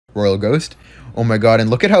Royal Ghost. Oh my god, and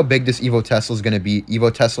look at how big this Evo Tesla is going to be.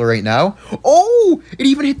 Evo Tesla right now. Oh, it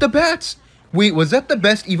even hit the bats. Wait, was that the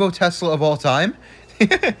best Evo Tesla of all time?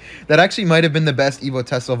 That actually might have been the best Evo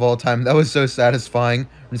Tesla of all time. That was so satisfying.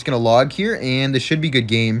 I'm just going to log here, and this should be good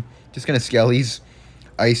game. Just going to Skellies,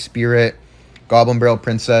 Ice Spirit, Goblin Barrel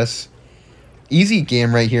Princess. Easy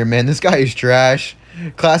game right here, man. This guy is trash.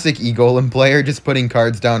 Classic E-Golem player, just putting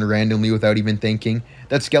cards down randomly without even thinking.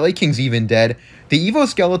 That Skelly King's even dead. The Evo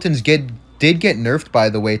Skeletons did get nerfed, by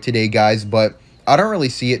the way, today, guys, but I don't really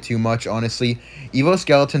see it too much, honestly. Evo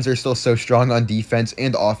Skeletons are still so strong on defense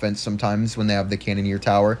and offense sometimes when they have the Cannoneer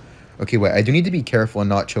Tower. Okay, wait, I do need to be careful and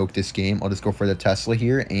not choke this game. I'll just go for the Tesla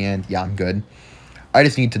here, and yeah, I'm good. I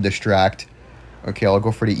just need to distract. Okay, I'll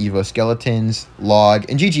go for the Evo Skeletons, log,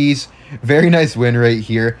 and GG's. Very nice win right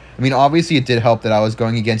here. I mean, obviously it did help that I was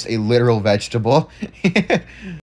going against a literal vegetable.